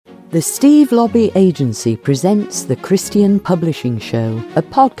The Steve Lobby Agency presents The Christian Publishing Show, a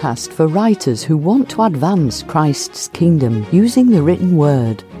podcast for writers who want to advance Christ's kingdom using the written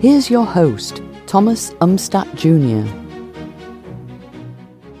word. Here's your host, Thomas Umstattd Jr.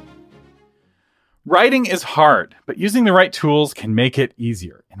 Writing is hard, but using the right tools can make it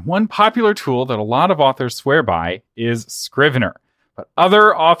easier. And one popular tool that a lot of authors swear by is Scrivener. But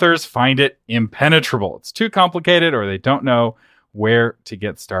other authors find it impenetrable. It's too complicated, or they don't know where to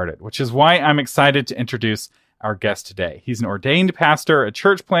get started, which is why I'm excited to introduce our guest today. He's an ordained pastor, a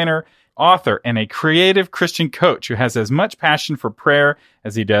church planner, author, and a creative Christian coach who has as much passion for prayer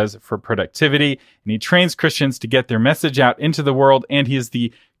as he does for productivity. And he trains Christians to get their message out into the world. And he is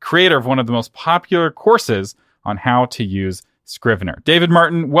the creator of one of the most popular courses on how to use Scrivener. David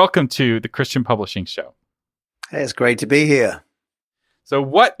Martin, welcome to the Christian Publishing Show. Hey, it's great to be here. So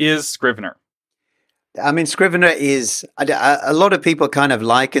what is Scrivener? I mean, Scrivener is, a lot of people kind of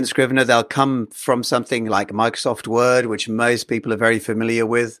liken Scrivener. They'll come from something like Microsoft Word, which most people are very familiar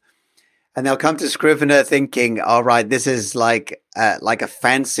with. And they'll come to Scrivener thinking, all right, this is like a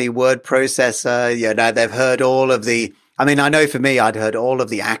fancy word processor. You know, they've heard all of the, I mean, I know for me, I'd heard all of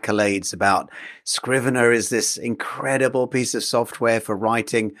the accolades about Scrivener is this incredible piece of software for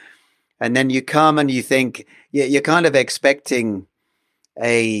writing. And then you come and you think, you're kind of expecting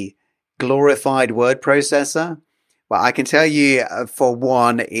a glorified word processor. Well, I can tell you, for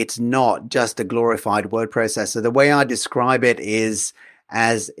one, it's not just a glorified word processor. The way I describe it is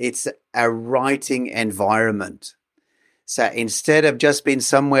as it's a writing environment. So instead of just being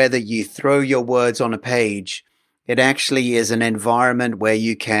somewhere that you throw your words on a page, it actually is an environment where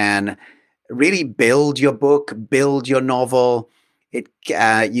you can really build your book, build your novel.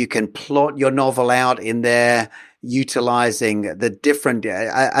 You can plot your novel out in there, utilizing the different,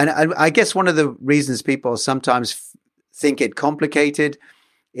 and I guess one of the reasons people sometimes think it complicated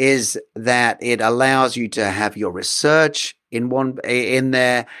is that it allows you to have your research in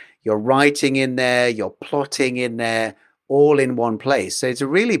there, your writing in there, your plotting in there, all in one place. So it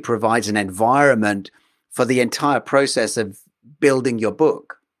really provides an environment for the entire process of building your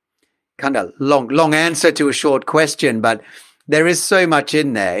book. Kind of long answer to a short question, but there is so much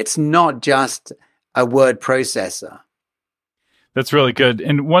in there. It's not just a word processor. That's really good.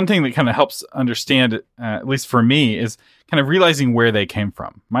 And one thing that kind of helps understand, at least for me, is kind of realizing where they came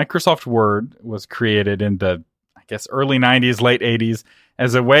from. Microsoft Word was created in the, I guess, early 90s, late 80s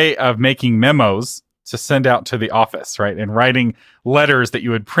as a way of making memos to send out to the office, right? And writing letters that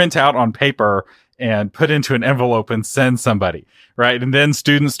you would print out on paper and put into an envelope and send somebody, right? And then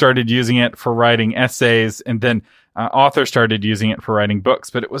students started using it for writing essays, and then authors started using it for writing books.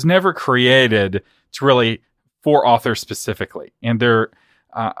 But it was never created to really for authors specifically. And there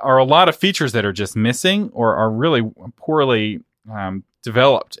are a lot of features that are just missing or are really poorly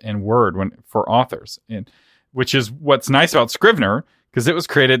developed in Word for authors, and which is what's nice about Scrivener, because it was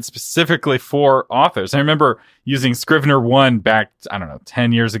created specifically for authors. I remember using Scrivener 1 back,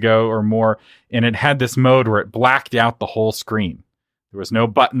 10 years ago or more, and it had this mode where it blacked out the whole screen. There was no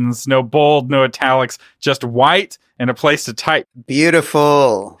buttons, no bold, no italics, just white and a place to type.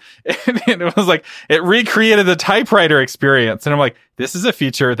 Beautiful. And it was like, it recreated the typewriter experience. And I'm like, this is a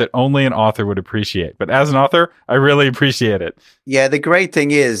feature that only an author would appreciate. But as an author, I really appreciate it. Yeah, the great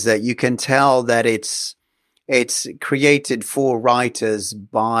thing is that you can tell that it's created for writers,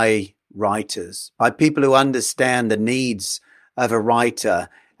 by people who understand the needs of a writer,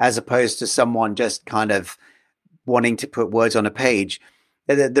 as opposed to someone just kind of wanting to put words on a page.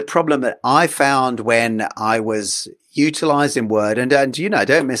 The problem that I found when I was utilizing Word, and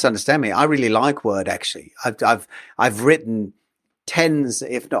don't misunderstand me, I really like Word. Actually, I've written tens,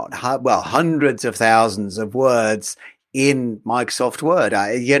 if not hundreds of thousands of words in Microsoft Word.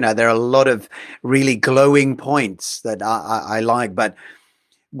 There are a lot of really glowing points that I like, but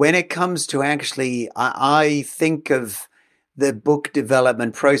when it comes to actually, I think of the book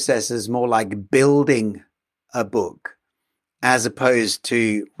development process as more like building a book as opposed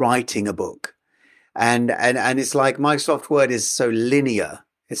to writing a book. And it's like Microsoft Word is so linear.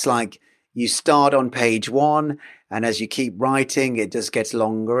 It's like you start on page 1, and as you keep writing, it just gets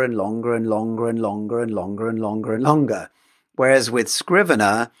longer and longer and longer and longer and longer and longer and longer. Whereas with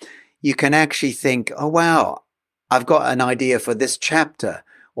Scrivener, you can actually think, oh, wow, I've got an idea for this chapter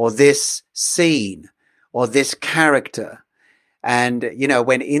or this scene or this character. And,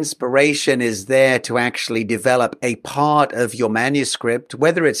 when inspiration is there to actually develop a part of your manuscript,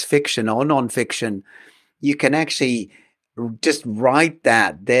 whether it's fiction or nonfiction, you can actually just write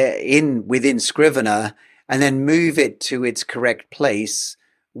that there within Scrivener and then move it to its correct place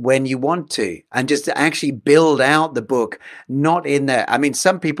when you want to, and just to actually build out the book, not in there. I mean,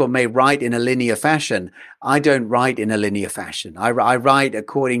 some people may write in a linear fashion. I don't write in a linear fashion. I write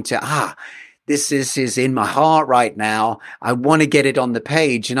according to, this is in my heart right now. I want to get it on the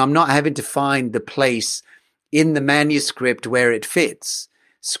page, and I'm not having to find the place in the manuscript where it fits.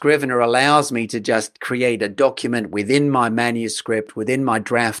 Scrivener allows me to just create a document within my manuscript, within my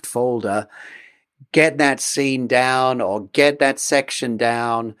draft folder, get that scene down or get that section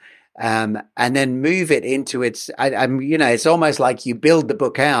down, and then move it into its, it's almost like you build the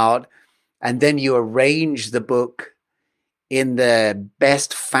book out and then you arrange the book in the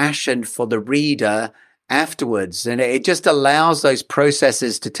best fashion for the reader afterwards. And it just allows those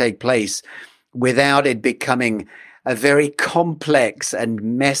processes to take place without it becoming a very complex and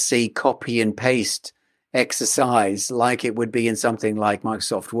messy copy and paste exercise like it would be in something like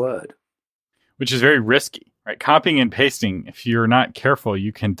Microsoft Word. Which is very risky, right? Copying and pasting, if you're not careful,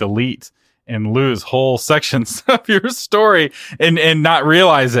 you can delete and lose whole sections of your story and not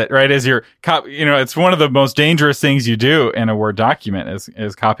realize it, right? As you're, it's one of the most dangerous things you do in a Word document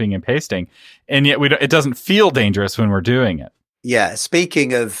is copying and pasting. And yet it doesn't feel dangerous when we're doing it. Yeah.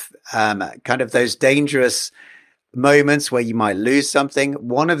 Speaking of kind of those dangerous moments where you might lose something,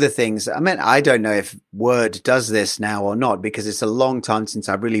 one of the things, I don't know if Word does this now or not, because it's a long time since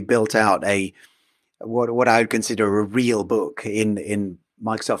I've really built out what I would consider a real book in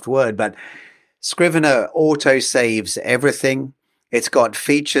Microsoft Word, but Scrivener auto saves everything. It's got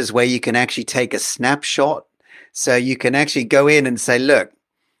features where you can actually take a snapshot. So you can actually go in and say, look,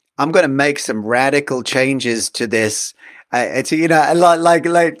 I'm going to make some radical changes to this. It's,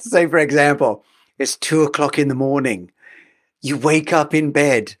 like say, for example, it's 2:00 in the morning. You wake up in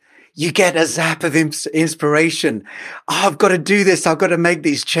bed. You get a zap of inspiration. I've got to do this. I've got to make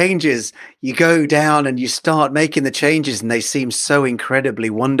these changes. You go down and you start making the changes, and they seem so incredibly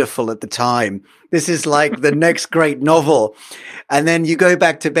wonderful at the time. This is like the next great novel. And then you go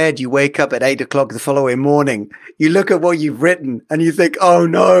back to bed. You wake up at 8:00 the following morning. You look at what you've written and you think, oh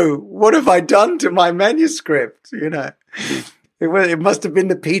no, what have I done to my manuscript? It must have been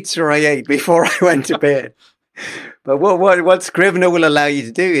the pizza I ate before I went to bed. But what Scrivener will allow you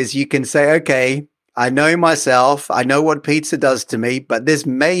to do is you can say, okay, I know myself. I know what pizza does to me, but this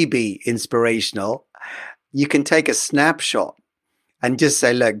may be inspirational. You can take a snapshot and just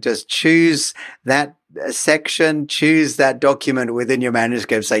say, look, just choose that section, choose that document within your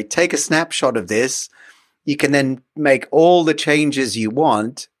manuscript, say, take a snapshot of this. You can then make all the changes you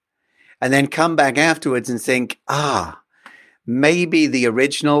want and then come back afterwards and think, maybe the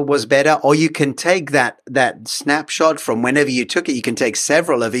original was better. Or you can take that snapshot from whenever you took it. You can take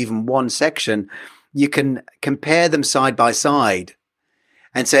several of even one section. You can compare them side by side.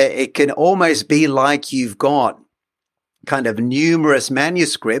 And so it can almost be like you've got kind of numerous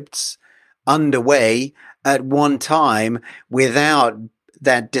manuscripts underway at one time without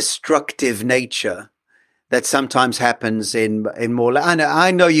that destructive nature that sometimes happens in more.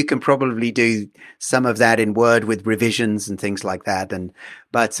 I know you can probably do some of that in Word with revisions and things like that.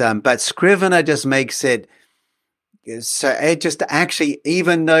 But Scrivener just makes it so it just actually,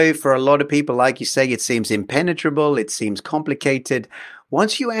 even though for a lot of people, like you say, it seems impenetrable, it seems complicated.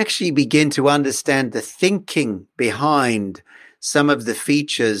 Once you actually begin to understand the thinking behind some of the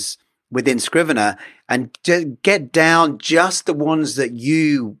features within Scrivener and get down just the ones that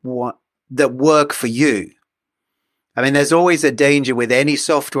you want that work for you. I mean, there's always a danger with any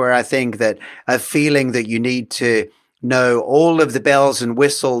software, I think, that a feeling that you need to know all of the bells and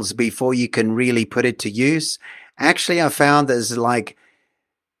whistles before you can really put it to use. Actually, I found there's like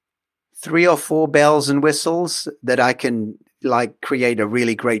 3 or 4 bells and whistles that I can create a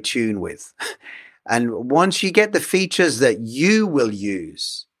really great tune with. And once you get the features that you will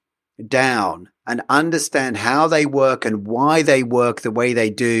use down and understand how they work and why they work the way they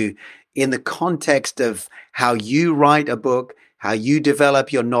do, in the context of how you write a book, how you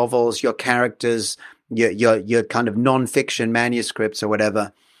develop your novels, your characters, your kind of non-fiction manuscripts or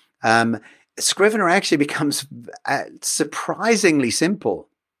whatever, Scrivener actually becomes surprisingly simple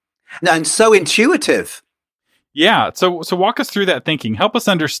and so intuitive. Yeah. So walk us through that thinking. Help us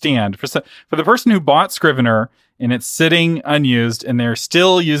understand for the person who bought Scrivener and it's sitting unused and they're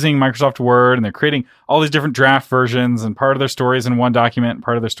still using Microsoft Word and they're creating all these different draft versions and part of their stories in one document and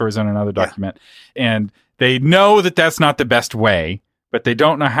part of their stories on another document. And they know that that's not the best way, but they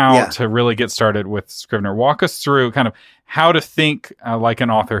don't know how to really get started with Scrivener. Walk us through kind of how to think like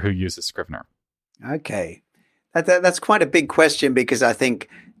an author who uses Scrivener. Okay. That's quite a big question because I think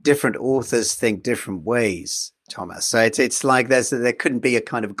different authors think different ways, Thomas. So it's like there couldn't be a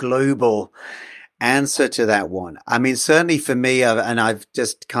kind of global answer to that one. I mean, certainly for me, and I've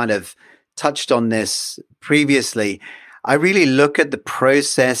just kind of touched on this previously, I really look at the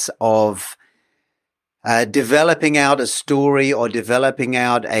process of developing out a story or developing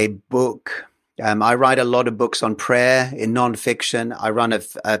out a book. I write a lot of books on prayer in nonfiction. I run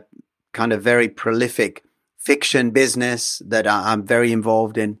a kind of very prolific fiction business that I'm very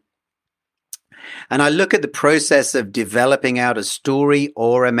involved in. And I look at the process of developing out a story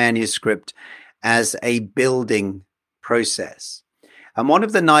or a manuscript as a building process. And one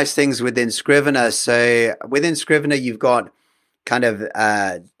of the nice things within Scrivener, so within Scrivener, you've got kind of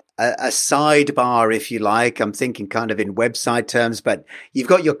a sidebar, if you like. I'm thinking kind of in website terms, but you've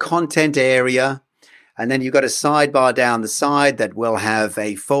got your content area, and then you've got a sidebar down the side that will have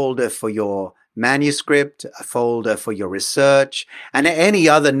a folder for your manuscript, a folder for your research, and any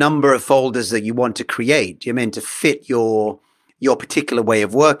other number of folders that you want to create. You mean to fit your particular way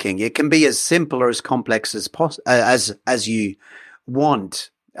of working. It can be as simple or as complex as you want.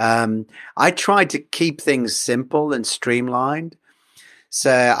 I try to keep things simple and streamlined.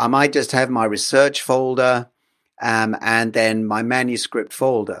 So I might just have my research folder and then my manuscript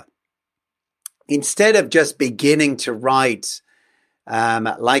folder. Instead of just beginning to write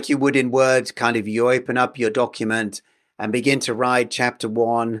like you would in Word, kind of you open up your document and begin to write chapter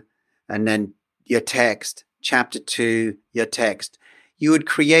 1 and then your text, chapter 2, your text. You would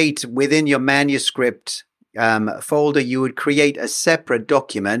create within your manuscript folder, you would create a separate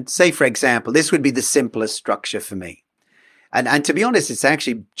document. Say, for example, this would be the simplest structure for me. And to be honest, it's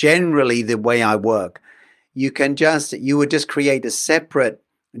actually generally the way I work. You would just create a separate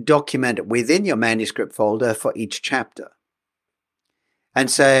document within your manuscript folder for each chapter.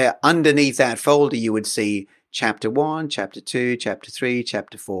 And so underneath that folder, you would see chapter 1, chapter 2, chapter 3,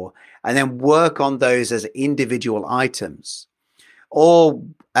 chapter 4, and then work on those as individual items. Or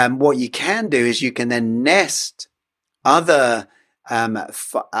what you can do is you can then nest other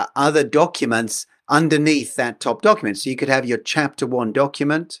documents underneath that top document. So you could have your chapter 1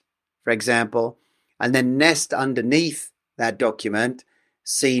 document, for example, and then nest underneath that document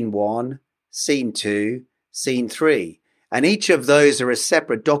scene 1, scene 2, scene 3. And each of those are a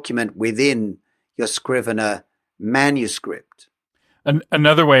separate document within your Scrivener manuscript.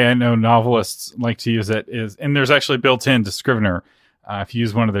 Another way I know novelists like to use it is, and there's actually built into Scrivener, if you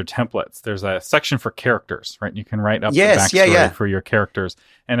use one of their templates, there's a section for characters, right? You can write up the backstory for your characters,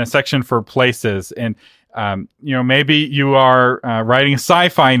 and a section for places. And maybe you are writing a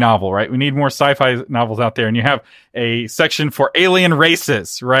sci-fi novel, right? We need more sci-fi novels out there. And you have a section for alien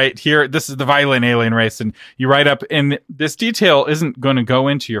races, right? Here, this is the violent alien race. And you write up, and this detail isn't going to go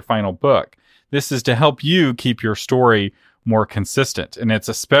into your final book. This is to help you keep your story more consistent. And it's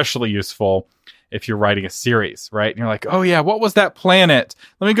especially useful if you're writing a series, right? And you're like, oh yeah, what was that planet?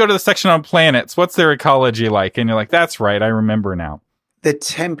 Let me go to the section on planets. What's their ecology like? And you're like, that's right, I remember now. The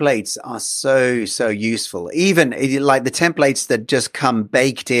templates are so useful. Even like the templates that just come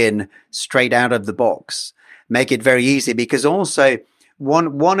baked in straight out of the box make it very easy, because also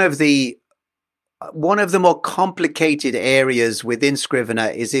one of the more complicated areas within Scrivener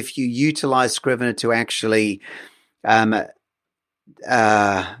is if you utilize Scrivener to actually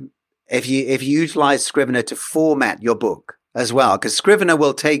if you utilize Scrivener to format your book as well, because Scrivener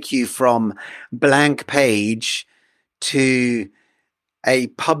will take you from blank page to a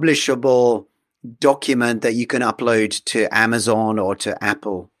publishable document that you can upload to Amazon or to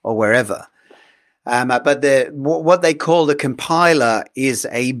Apple or wherever. But what they call the compiler is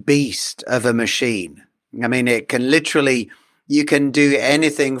a beast of a machine. I mean, it can literally, you can do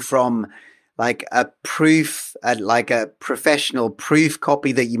anything from like a proof, like a professional proof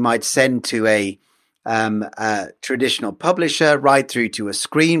copy that you might send to a traditional publisher, right through to a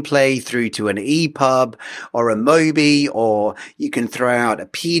screenplay, through to an EPUB or a Mobi, or you can throw out a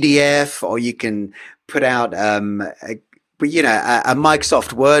PDF, or you can put out a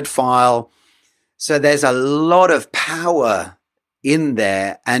Microsoft Word file. So there's a lot of power in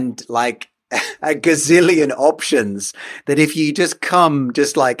there, and like a gazillion options that if you just come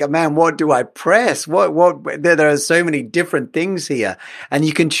just like, man, what do I press? There are so many different things here, and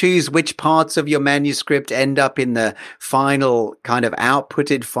you can choose which parts of your manuscript end up in the final kind of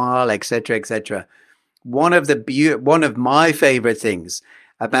outputted file, etc., etc. One of my favorite things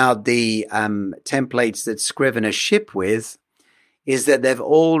about the templates that Scrivener ship with is that they've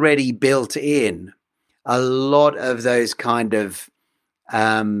already built in a lot of those kind of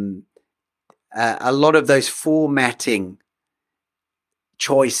a lot of those formatting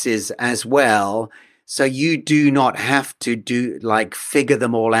choices as well. So you do not have to figure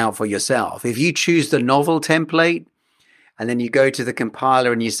them all out for yourself. If you choose the novel template And then you go to the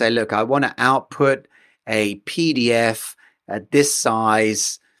compiler and you say, look, I want to output a PDF at this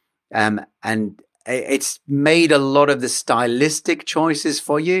size. And it's made a lot of the stylistic choices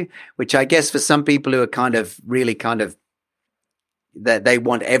for you, which I guess for some people who are really that they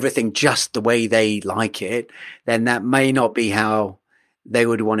want everything just the way they like it, then that may not be how they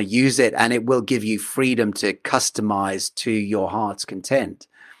would want to use it. And it will give you freedom to customize to your heart's content.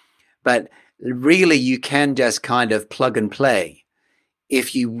 But really, you can just kind of plug and play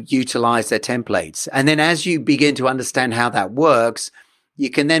if you utilize their templates. And then as you begin to understand how that works,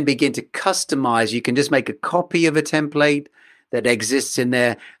 you can then begin to customize. You can just make a copy of a template that exists in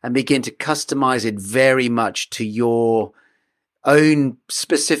there and begin to customize it very much to your own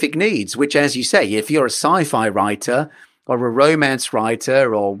specific needs, which, as you say, if you're a sci-fi writer or a romance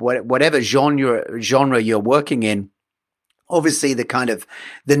writer or whatever genre you're working in, obviously the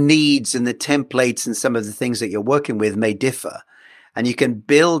needs and the templates and some of the things that you're working with may differ. And you can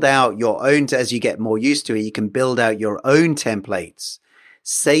build out your own, as you get more used to it, you can build out your own templates,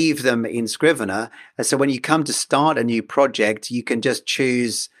 save them in Scrivener. And so when you come to start a new project, you can just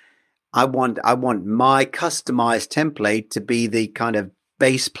choose, I want my customized template to be the kind of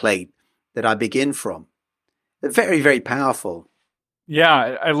base plate that I begin from. They're very, very powerful.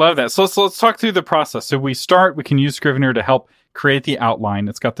 Yeah, I love that. So let's talk through the process. So we can use Scrivener to help create the outline.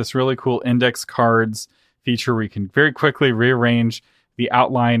 It's got this really cool index cards feature where you can very quickly rearrange the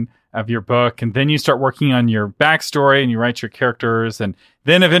outline of your book. And then you start working on your backstory and you write your characters. And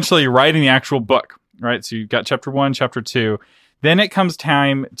then eventually you're writing the actual book, right? So you've got chapter 1, chapter 2. Then it comes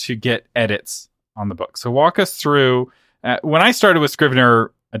time to get edits on the book. So walk us through, when I started with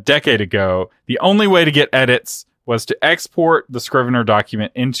Scrivener a decade ago, the only way to get edits was to export the Scrivener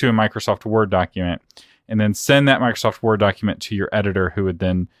document into a Microsoft Word document and then send that Microsoft Word document to your editor, who would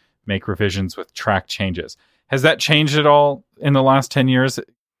then make revisions with track changes. Has that changed at all in the last 10 years?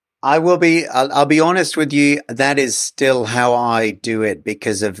 I'll be honest with you. That is still how I do it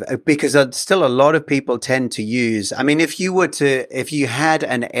because still a lot of people tend to use. I mean, if you had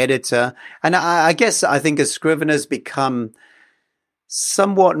an editor, and I think as Scrivener's become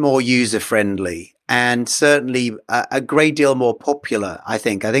somewhat more user friendly and certainly a great deal more popular, I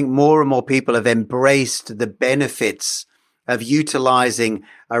think more and more people have embraced the benefits of utilizing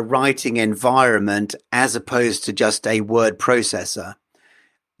a writing environment as opposed to just a word processor.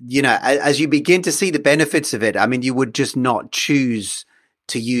 You know, as you begin to see the benefits of it, I mean, you would just not choose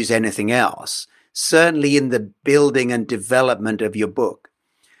to use anything else, certainly in the building and development of your book.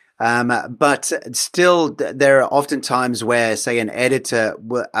 But still, there are often times where, say, an editor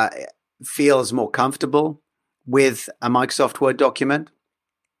feels more comfortable with a Microsoft Word document.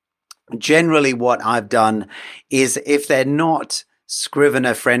 Generally, what I've done is if they're not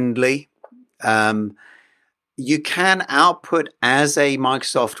Scrivener friendly, you can output as a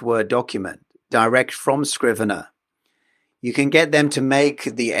Microsoft Word document direct from Scrivener. You can get them to make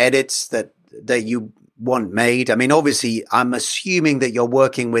the edits that you want made. I mean, obviously, I'm assuming that you're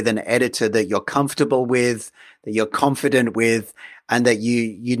working with an editor that you're comfortable with, that you're confident with, and that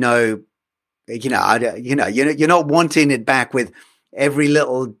you're not wanting it back with every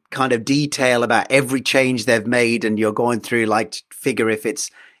little kind of detail about every change they've made, and you're going through like to figure if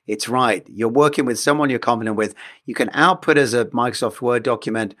it's right. You're working with someone you're confident with. You can output as a Microsoft Word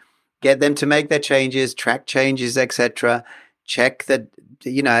document, get them to make their changes, track changes, etc. Check that,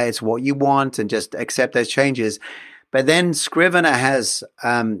 it's what you want and just accept those changes. But then Scrivener has,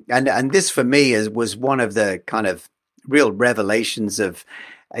 and this for me was one of the kind of real revelations of,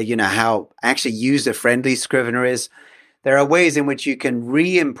 how actually user-friendly Scrivener is. There are ways in which you can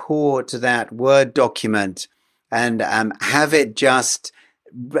re-import that Word document and have it just,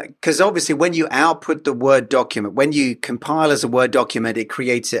 because obviously when you output the Word document, when you compile as a Word document, it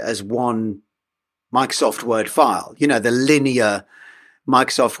creates it as one Microsoft Word file, the linear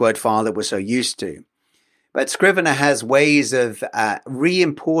Microsoft Word file that we're so used to. But Scrivener has ways of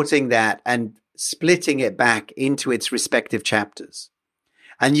re-importing that and splitting it back into its respective chapters.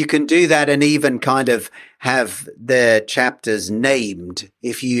 And you can do that and even kind of have the chapters named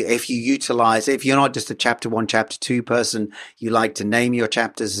if you utilize, if you're not just a chapter 1, chapter 2 person, you like to name your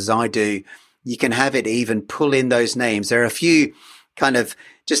chapters as I do, you can have it even pull in those names. There are a few kind of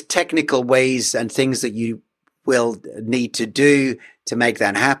just technical ways and things that you will need to do to make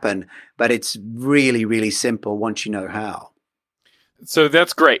that happen. But it's really, really simple once you know how. So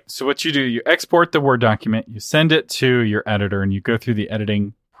that's great. So what you do, you export the Word document, you send it to your editor, and you go through the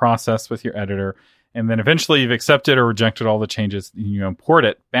editing process with your editor. And then eventually you've accepted or rejected all the changes. And you import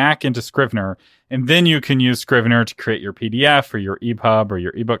it back into Scrivener. And then you can use Scrivener to create your PDF or your EPUB or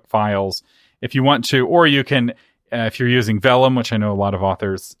your ebook files if you want to. Or you can If you're using Vellum, which I know a lot of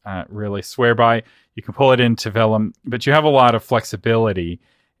authors really swear by, you can pull it into Vellum, but you have a lot of flexibility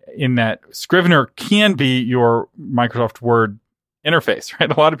in that Scrivener can be your Microsoft Word interface,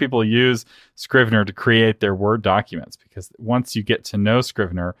 right? A lot of people use Scrivener to create their Word documents because once you get to know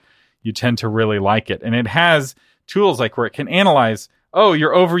Scrivener, you tend to really like it. And it has tools like where it can analyze, oh,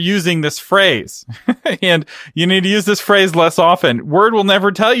 you're overusing this phrase and you need to use this phrase less often. Word will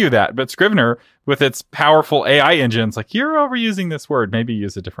never tell you that, but Scrivener, with its powerful AI engines, like, you're overusing this word, maybe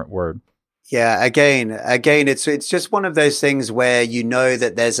use a different word. Yeah, again, it's just one of those things where you know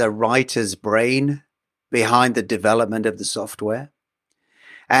that there's a writer's brain behind the development of the software.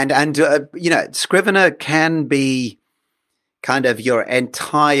 And Scrivener can be kind of your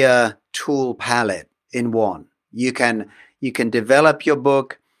entire tool palette in one. You can develop your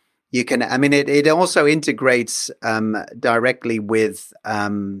book. It also integrates directly with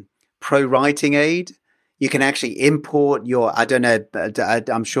Pro Writing Aid. You can actually import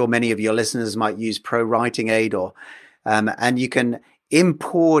I'm sure many of your listeners might use Pro Writing Aid, and you can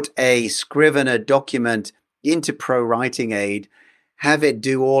import a Scrivener document into Pro Writing Aid, have it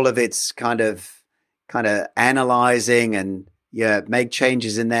do all of its kind of analyzing and make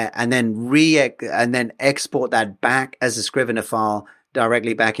changes in there, and then export that back as a Scrivener file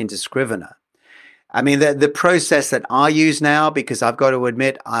directly back into Scrivener. I mean, the process that I use now, because I've got to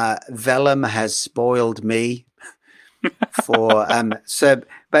admit, Vellum has spoiled me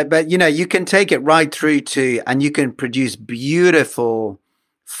but you can take it right through and you can produce beautiful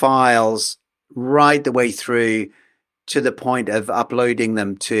files right the way through to the point of uploading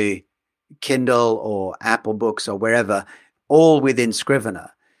them to Kindle or Apple Books or wherever, all within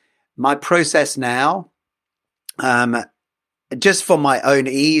Scrivener. My process now, just for my own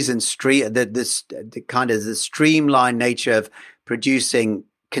ease and the kind of the streamlined nature of producing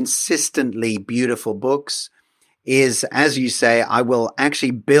consistently beautiful books, is, as you say, I will actually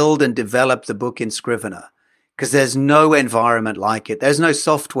build and develop the book in Scrivener, because there's no environment like it. There's no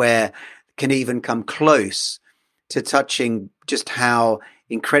software that can even come close to touching just how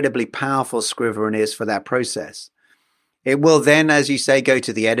incredibly powerful Scrivener is for that process. It will then, as you say, go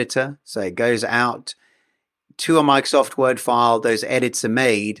to the editor. So it goes out to a Microsoft Word file. Those edits are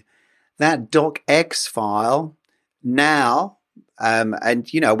made. That docx file now,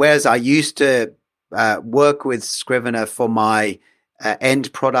 whereas I used to work with Scrivener for my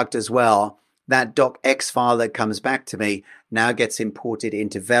end product as well, that docx file that comes back to me now gets imported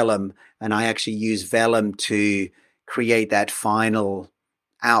into Vellum, and I actually use Vellum to create that final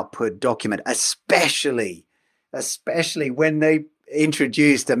output document, especially when they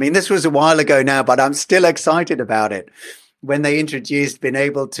introduced, this was a while ago now, but I'm still excited about it, when they introduced being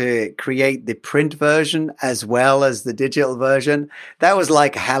able to create the print version as well as the digital version. That was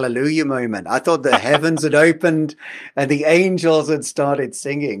like a hallelujah moment. I thought the heavens had opened and the angels had started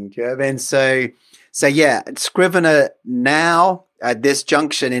singing. Do you know what I mean? So yeah, Scrivener now at this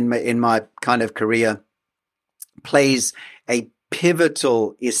junction in my kind of career plays a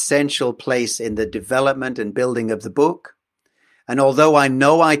pivotal, essential place in the development and building of the book. And although I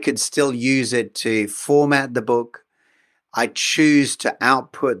know I could still use it to format the book, I choose to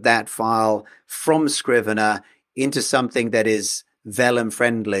output that file from Scrivener into something that is Vellum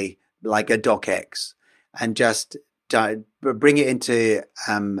friendly, like a docx, and just bring it into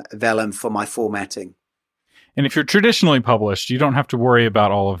Vellum for my formatting. And if you're traditionally published, you don't have to worry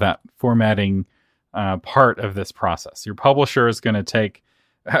about all of that formatting part of this process. Your publisher is going to take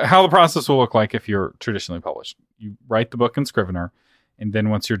how the process will look like if you're traditionally published. You write the book in Scrivener, and then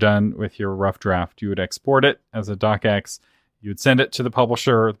once you're done with your rough draft, you would export it as a docx. You would send it to the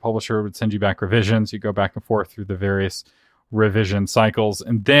publisher. The publisher would send you back revisions. You go back and forth through the various revision cycles.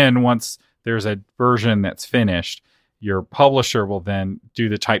 And then once there's a version that's finished, your publisher will then do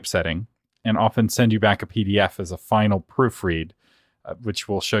the typesetting and often send you back a PDF as a final proofread, which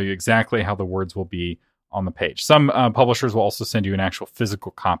will show you exactly how the words will be on the page. Some publishers will also send you an actual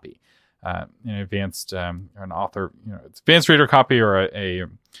physical copy, an advanced, an author, it's advanced reader copy or a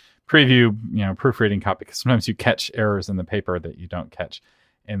preview, proofreading copy, because sometimes you catch errors in the paper that you don't catch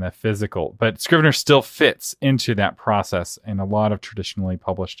in the physical. But Scrivener still fits into that process, and a lot of traditionally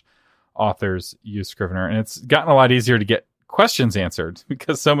published authors use Scrivener, and it's gotten a lot easier to get questions answered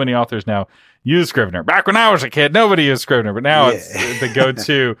because so many authors now use Scrivener. Back when I was a kid, nobody used Scrivener, but now it's the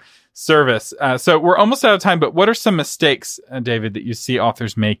go-to service. So we're almost out of time, but what are some mistakes, David, that you see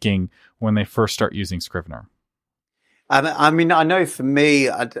authors making when they first start using Scrivener? I know for me,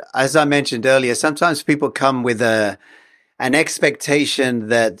 as I mentioned earlier, sometimes people come with an expectation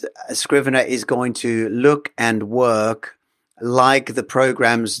that Scrivener is going to look and work like the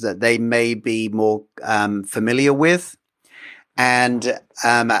programs that they may be more familiar with. And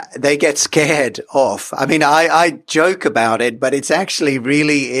they get scared off. I mean, I joke about it, but it's actually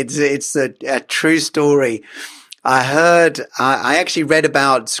really, it's a true story. I actually read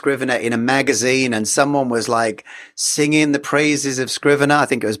about Scrivener in a magazine, and someone was like singing the praises of Scrivener. I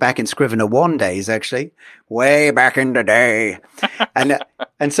think it was back in Scrivener 1 days, actually, way back in the day.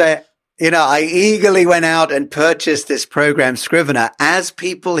 And so, I eagerly went out and purchased this program, Scrivener, as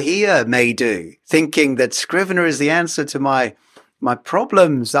people here may do, thinking that Scrivener is the answer to my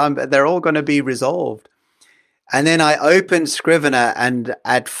problems. They're all going to be resolved. And then I opened Scrivener, and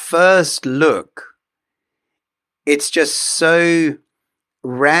at first look, it's just so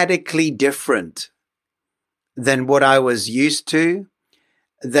radically different than what I was used to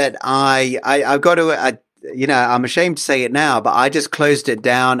that I've got to, I'm ashamed to say it now, but I just closed it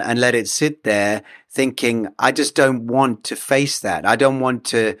down and let it sit there thinking, I just don't want to face that. I don't want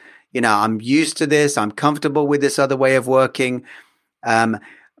to, I'm used to this. I'm comfortable with this other way of working.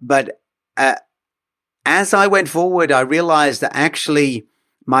 But as I went forward, I realized that actually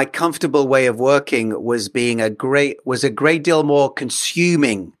my comfortable way of working was a great deal more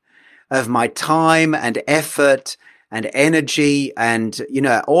consuming of my time and effort and energy and,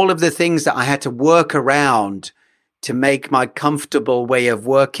 all of the things that I had to work around to make my comfortable way of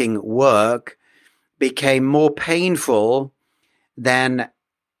working work became more painful than,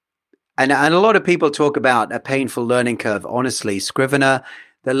 and a lot of people talk about a painful learning curve. Honestly, Scrivener,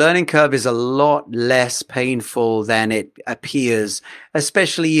 the learning curve is a lot less painful than it appears,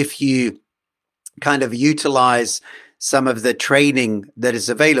 especially if you kind of utilize some of the training that is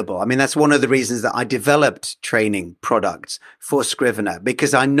available. I mean, that's one of the reasons that I developed training products for Scrivener,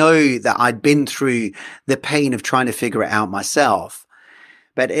 because I know that I'd been through the pain of trying to figure it out myself.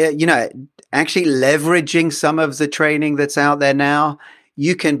 But, actually leveraging some of the training that's out there now,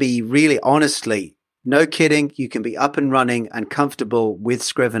 you can be really, honestly, no kidding, you can be up and running and comfortable with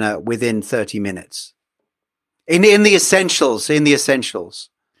Scrivener within 30 minutes. In the essentials.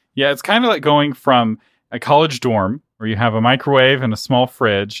 Yeah, it's kind of like going from a college dorm where you have a microwave and a small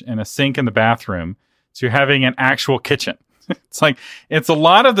fridge and a sink in the bathroom to having an actual kitchen. It's a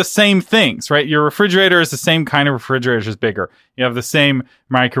lot of the same things, right? Your refrigerator is the same kind of refrigerator, it's just bigger. You have the same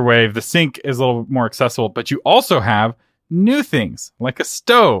microwave. The sink is a little more accessible, but you also have new things like a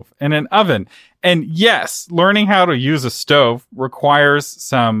stove and an oven. And yes, learning how to use a stove requires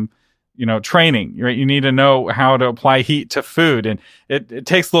some, training, right? You need to know how to apply heat to food. And it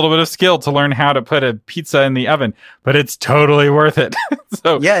takes a little bit of skill to learn how to put a pizza in the oven, but it's totally worth it.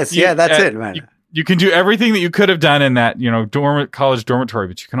 So yes, that's it, man. You can do everything that you could have done in that, college dormitory,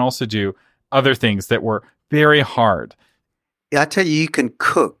 but you can also do other things that were very hard. Yeah, I tell you can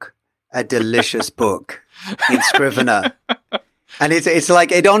cook a delicious book in Scrivener. And it's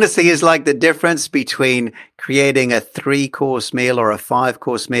like, it honestly is like the difference between creating a 3-course meal or a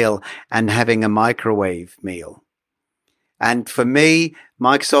 5-course meal and having a microwave meal. And for me,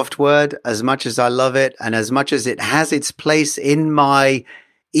 Microsoft Word, as much as I love it and as much as it has its place in my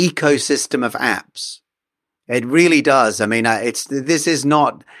ecosystem of apps, it really does. I mean, this is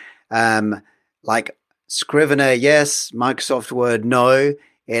not like Scrivener, yes, Microsoft Word, no.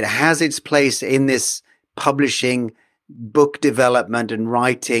 It has its place in this publishing, book development and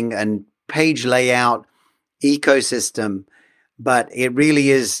writing and page layout ecosystem. But it really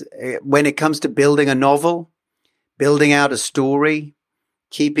is, when it comes to building a novel, building out a story,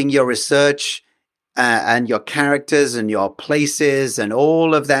 keeping your research and your characters and your places and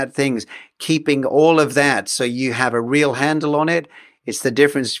all of that things, keeping all of that so you have a real handle on it. It's the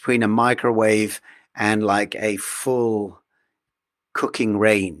difference between a microwave and like a full cooking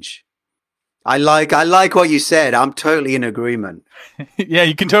range. I like what you said. I'm totally in agreement. Yeah,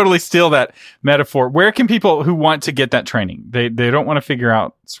 you can totally steal that metaphor. Where can people who want to get that training? They don't want to figure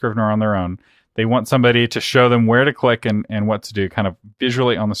out Scrivener on their own. They want somebody to show them where to click and what to do kind of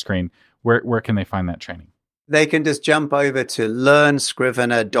visually on the screen. Where can they find that training? They can just jump over to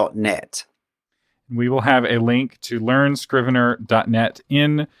learnscrivener.net. We will have a link to learnscrivener.net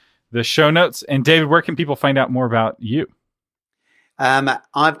in the show notes. And David, where can people find out more about you?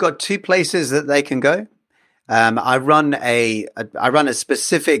 I've got 2 places that they can go. I run a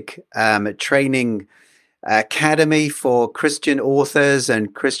specific training academy for Christian authors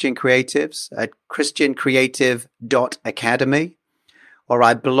and Christian creatives at christiancreative.academy, or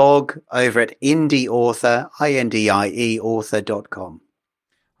I blog over at indieauthor, INDIE author.com.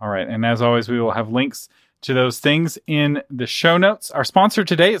 All right. And as always, we will have links to those things in the show notes. Our sponsor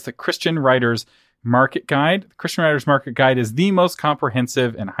today is the Christian Writers Market Guide. The Christian Writers Market Guide is the most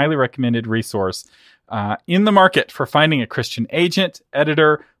comprehensive and highly recommended resource in the market for finding a Christian agent,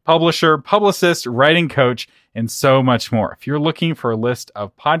 editor, publisher, publicist, writing coach, and so much more. If you're looking for a list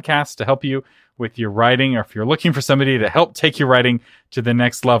of podcasts to help you with your writing, or if you're looking for somebody to help take your writing to the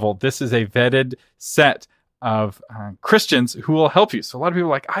next level, this is a vetted set of Christians who will help you. So a lot of people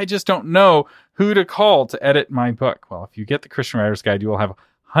are like, I just don't know who to call to edit my book. Well, if you get the Christian Writer's Guide, you will have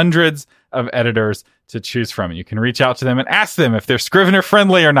hundreds of editors to choose from. And you can reach out to them and ask them if they're Scrivener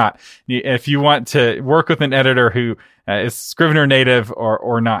friendly or not. If you want to work with an editor who is Scrivener native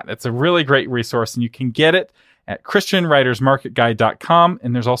or not. It's a really great resource, and you can get it at christianwritersmarketguide.com.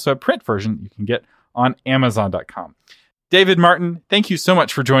 And there's also a print version you can get on amazon.com. David Martin, thank you so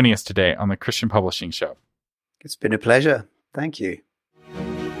much for joining us today on the Christian Publishing Show. It's been a pleasure. Thank you.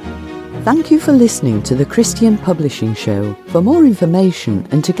 Thank you for listening to the Christian Publishing Show. For more information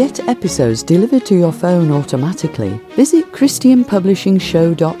and to get episodes delivered to your phone automatically, visit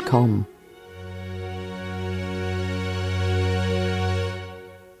christianpublishingshow.com.